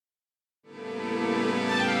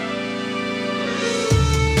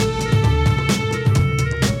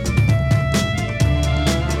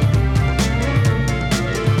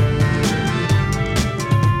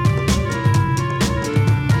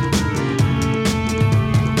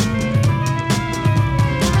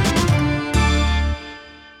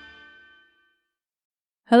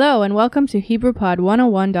Hello and welcome to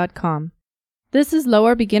HebrewPod101.com. This is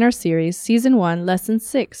Lower Beginner Series, Season 1, Lesson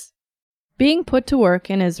 6, Being Put to Work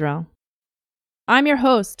in Israel. I'm your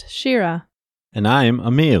host, Shira. And I'm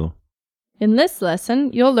Amir. In this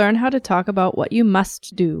lesson, you'll learn how to talk about what you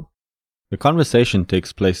must do. The conversation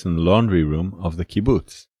takes place in the laundry room of the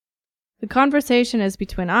kibbutz. The conversation is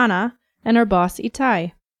between Anna and her boss,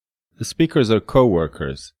 Itai. The speakers are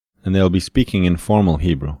co-workers, and they'll be speaking in formal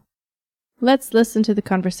Hebrew. Let's listen to the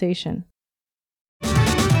conversation.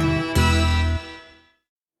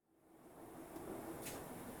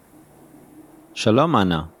 שלום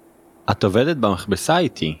אנה, את עובדת במכבסה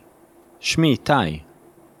איתי. שמי איתי.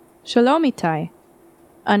 שלום איתי.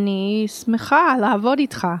 אני שמחה לעבוד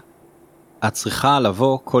איתך. את צריכה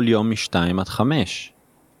לבוא כל יום מ-2 עד 5.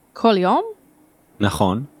 כל יום?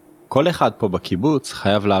 נכון, כל אחד פה בקיבוץ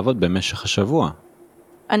חייב לעבוד במשך השבוע.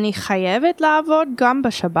 אני חייבת לעבוד גם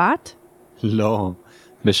בשבת? לא,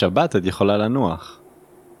 בשבת את יכולה לנוח.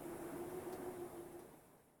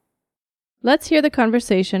 Let's hear the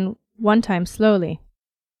conversation one time slowly.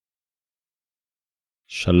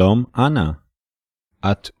 שלום אנה,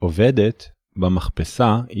 את עובדת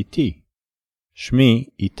במכבסה איתי. שמי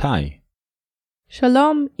איתי.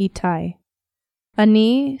 שלום איתי.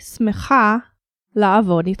 אני שמחה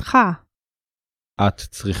לעבוד איתך. את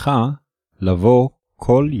צריכה לבוא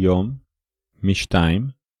כל יום מ-2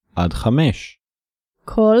 עד 5.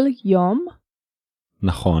 כל יום?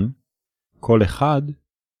 נכון, כל אחד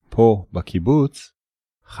פה בקיבוץ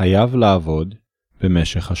חייב לעבוד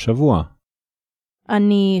במשך השבוע.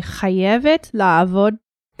 אני חייבת לעבוד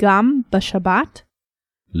גם בשבת?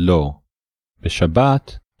 לא,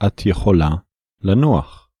 בשבת את יכולה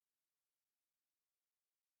לנוח.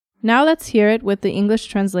 Now let's hear it with the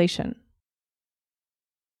English translation.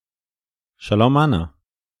 שלום אנה,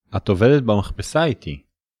 את עובדת במכבסה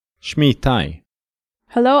איתי. שמי איתי.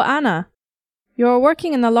 Hello, Anna. You're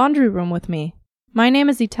working in the laundry room with me. My name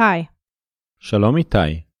is Itai. שלום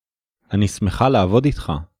איתי, אני שמחה לעבוד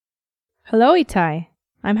איתך. Hello, Itai.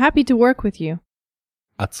 I'm happy to work with you.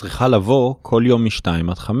 את צריכה לבוא כל יום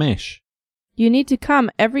מ-2 עד 5. You need to come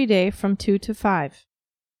every day from 2 to 5.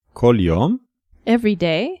 כל יום? Every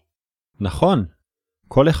day? נכון,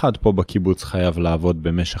 כל אחד פה בקיבוץ חייב לעבוד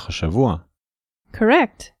במשך השבוע.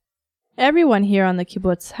 Correct. Everyone here on the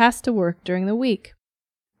kibbutz has to work during the week.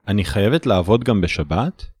 אני חייבת לעבוד גם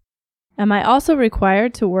בשבת? Am I also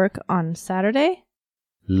required to work on Saturday?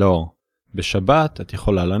 לא, בשבת את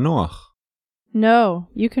יכולה לנוח. No,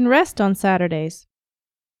 you can rest on Saturdays.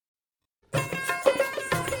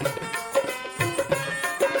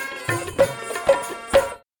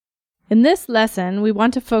 In this lesson, we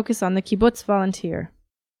want to focus on the kibbutz volunteer.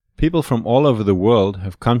 People from all over the world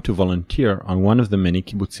have come to volunteer on one of the many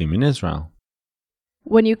kibbutzim in Israel.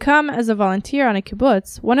 When you come as a volunteer on a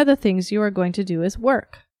kibbutz, one of the things you are going to do is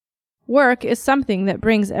work. Work is something that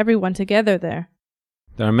brings everyone together there.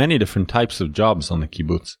 There are many different types of jobs on the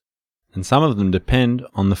kibbutz, and some of them depend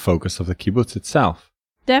on the focus of the kibbutz itself.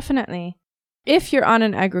 Definitely. If you're on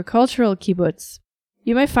an agricultural kibbutz,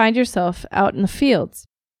 you may find yourself out in the fields.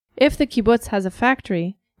 If the kibbutz has a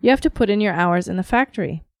factory, you have to put in your hours in the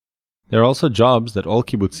factory. There are also jobs that all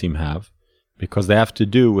kibbutzim have because they have to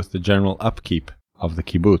do with the general upkeep of the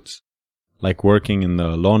kibbutz, like working in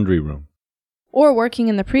the laundry room. Or working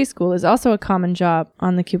in the preschool is also a common job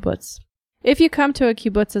on the kibbutz. If you come to a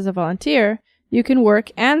kibbutz as a volunteer, you can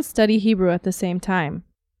work and study Hebrew at the same time.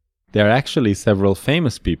 There are actually several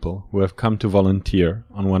famous people who have come to volunteer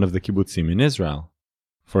on one of the kibbutzim in Israel.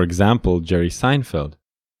 For example, Jerry Seinfeld.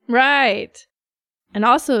 Right! And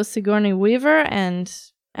also Sigourney Weaver and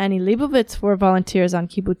Annie Leibovitz were volunteers on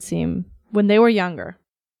kibbutzim when they were younger.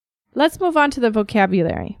 Let's move on to the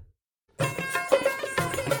vocabulary.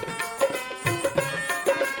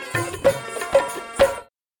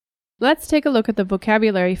 Let's take a look at the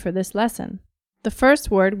vocabulary for this lesson. The first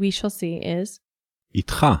word we shall see is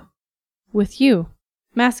איתך. with you,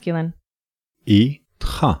 masculine.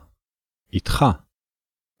 איתך. איתך.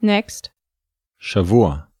 Next,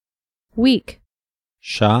 שבוע. week.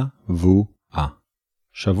 שבוע.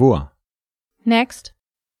 שבוע. Next,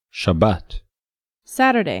 שבת.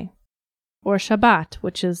 Saturday, or Shabbat,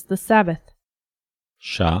 which is the Sabbath.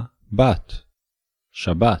 שבת.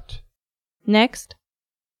 שבת. Next,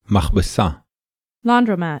 מכבסה.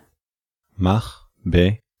 laundromat.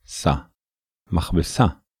 מכבסה. מכבסה.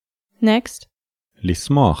 Next,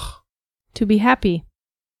 לשמוח. to be happy.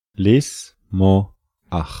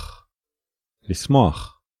 לשמוח.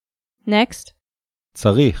 לשמוח. Next,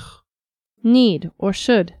 צריך. need or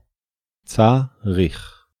should.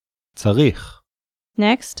 צריך. צריך.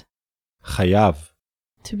 Next, חייב.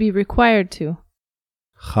 to be required to.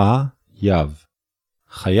 חייב.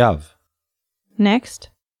 חייב. Next,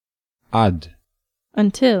 עד.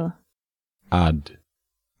 until. עד.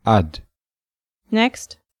 עד.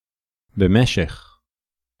 Next, במשך.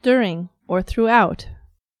 during or throughout.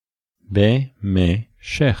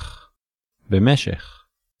 במשך. במשך.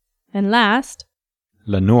 And last,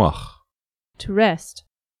 לנוח. to rest.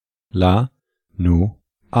 לנוח.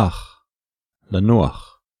 לנוח.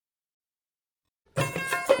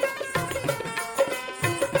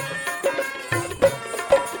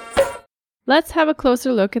 Let's have a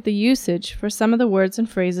closer look at the usage for some of the words and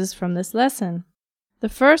phrases from this lesson. The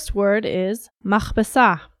first word is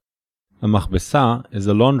machbesah. A machbesah is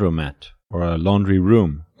a laundromat or a laundry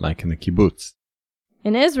room, like in the kibbutz.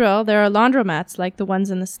 In Israel, there are laundromats like the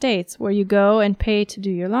ones in the States where you go and pay to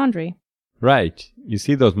do your laundry. Right, you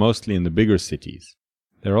see those mostly in the bigger cities.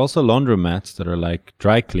 There are also laundromats that are like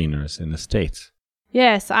dry cleaners in the States.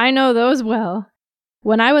 Yes, I know those well.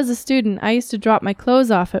 When I was a student, I used to drop my clothes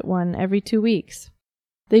off at one every 2 weeks.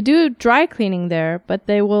 They do dry cleaning there, but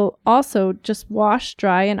they will also just wash,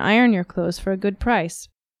 dry, and iron your clothes for a good price.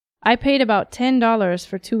 I paid about $10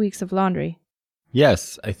 for 2 weeks of laundry.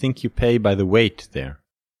 Yes, I think you pay by the weight there.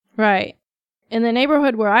 Right. In the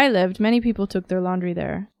neighborhood where I lived, many people took their laundry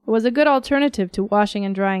there. It was a good alternative to washing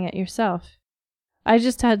and drying it yourself. I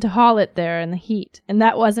just had to haul it there in the heat, and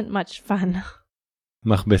that wasn't much fun.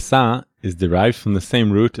 Machbesah is derived from the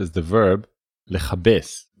same root as the verb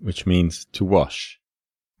lechabes, which means to wash.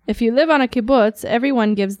 If you live on a kibbutz,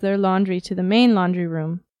 everyone gives their laundry to the main laundry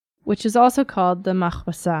room, which is also called the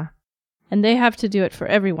machbesah, and they have to do it for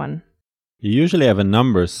everyone. You usually have a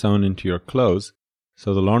number sewn into your clothes,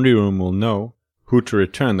 so the laundry room will know who to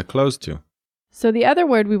return the clothes to. So the other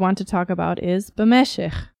word we want to talk about is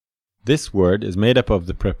b'meshech. This word is made up of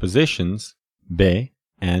the prepositions be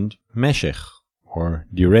and meshech, or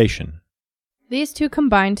duration. These two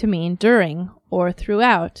combine to mean during or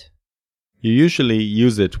throughout. You usually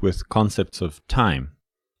use it with concepts of time.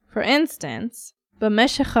 For instance,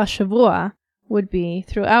 b'meshech hashavua would be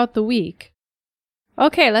throughout the week.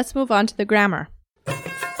 Okay, let's move on to the grammar.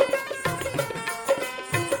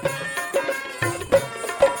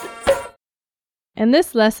 In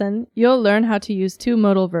this lesson, you'll learn how to use two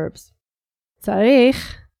modal verbs,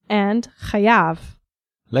 tzarich and chayav.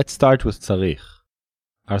 Let's start with tzarich.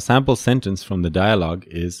 Our sample sentence from the dialogue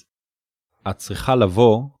is את צריכה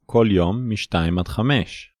לבוא כל יום מ-2 עד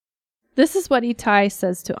 5. This is what Itai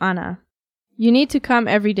says to Anna. You need to come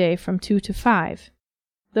every day from 2 to 5.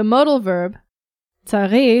 The modal verb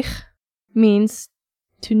tzarich means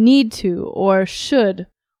to need to or should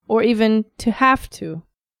or even to have to.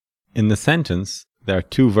 In the sentence, there are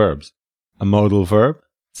two verbs, a modal verb,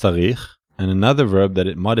 tzarich, and another verb that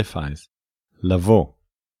it modifies, lavo.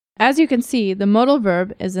 As you can see, the modal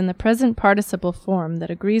verb is in the present participle form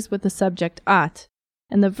that agrees with the subject at,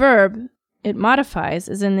 and the verb it modifies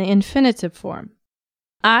is in the infinitive form.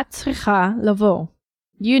 At tzricha lavo.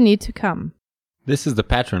 You need to come. This is the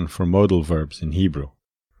pattern for modal verbs in Hebrew.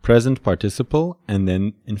 Present participle and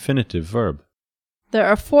then infinitive verb. There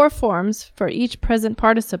are 4 forms for each present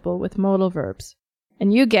participle with modal verbs.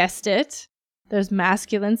 And you guessed it, there's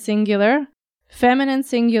masculine singular, feminine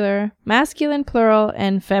singular, masculine plural,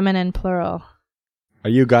 and feminine plural. Are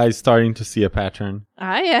you guys starting to see a pattern?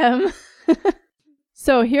 I am.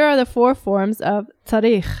 So here are the 4 forms of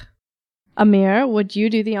tzarich. Amir, would you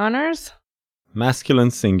do the honors?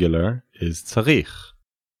 Masculine singular is tzarich.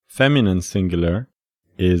 Feminine singular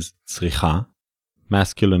is tzricha.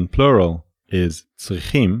 Masculine plural is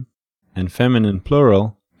tzrichim. And feminine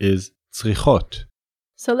plural is tzrichot.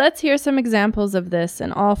 So let's hear some examples of this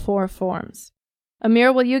in all 4 forms.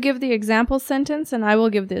 Amir, will you give the example sentence and I will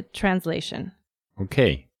give the translation?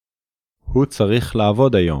 Okay. הוא צריך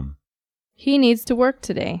לעבוד היום. He needs to work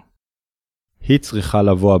today. היא צריכה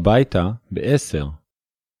לבוא הביתה ב-10.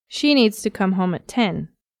 She needs to come home at 10.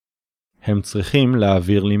 הם צריכים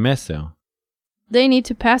להעביר לי מסר. They need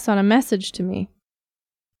to pass on a message to me.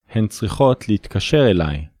 הן צריכות להתקשר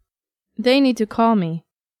אליי. They need to call me.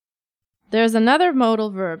 There's another modal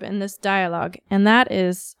verb in this dialogue, and that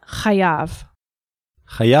is chayav.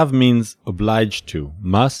 Chayav means obliged to,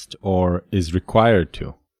 must, or is required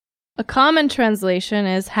to. A common translation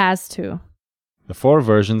is has to. The 4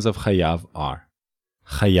 versions of chayav are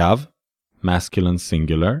chayav, masculine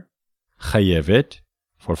singular, chayevet,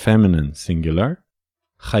 for feminine singular,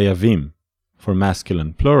 chayavim, for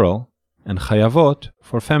masculine plural, and chayavot,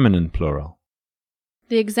 for feminine plural.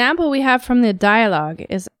 The example we have from the dialogue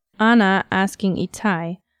is Anna asking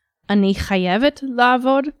Itai, Ani chayevet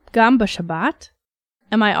la'avod gam b'Shabbat?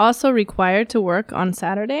 Am I also required to work on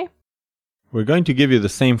Saturday? We're going to give you the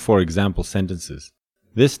same 4 example sentences.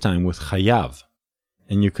 this time with chayav,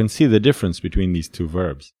 and you can see the difference between these two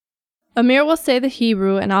verbs. Amir will say the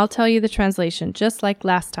Hebrew and I'll tell you the translation, just like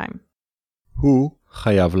last time. הוא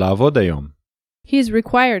חייב לעבוד היום. He's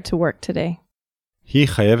required to work today. היא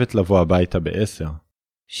חייבת לבוא הביתה ב-10.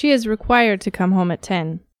 She is required to come home at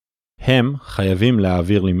 10. הם חייבים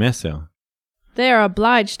להעביר לי מסר. They are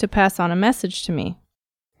obliged to pass on a message to me.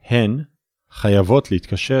 הן חייבות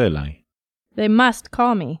להתקשר אליי. They must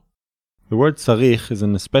call me. The word צריך is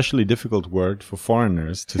an especially difficult word for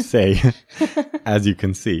foreigners to say, as you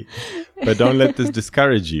can see. But don't let this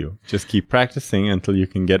discourage you. Just keep practicing until you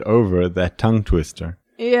can get over that tongue twister.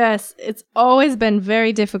 Yes, it's always been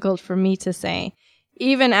very difficult for me to say,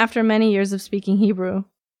 even after many years of speaking Hebrew.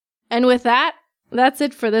 And with that, that's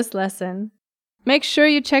it for this lesson. Make sure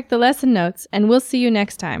you check the lesson notes, and we'll see you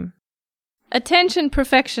next time. Attention,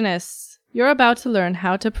 perfectionists! You're about to learn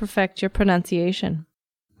how to perfect your pronunciation.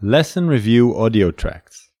 Lesson review audio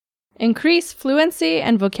tracks. Increase fluency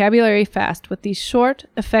and vocabulary fast with these short,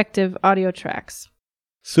 effective audio tracks.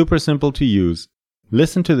 Super simple to use.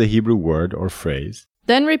 Listen to the Hebrew word or phrase.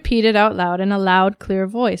 Then repeat it out loud in a loud, clear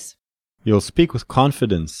voice. You'll speak with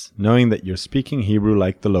confidence, knowing that you're speaking Hebrew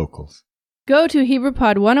like the locals. Go to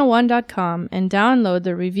HebrewPod101.com and download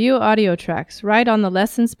the review audio tracks right on the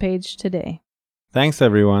lessons page today. Thanks,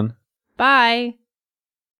 everyone. Bye!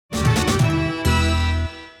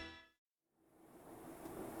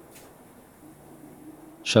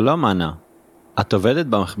 שלום אנה, את עובדת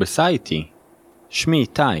במכבסה איתי. שמי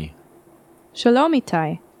איתי. שלום איתי.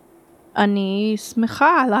 אני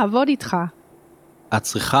שמחה לעבוד איתך. את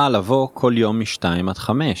צריכה לבוא כל יום מ-2 עד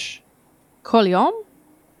 5. כל יום?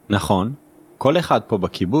 נכון. כל אחד פה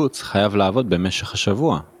בקיבוץ חייב לעבוד במשך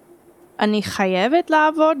השבוע. אני חייבת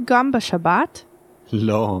לעבוד גם בשבת?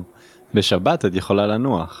 לא, בשבת את יכולה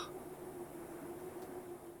לנוח.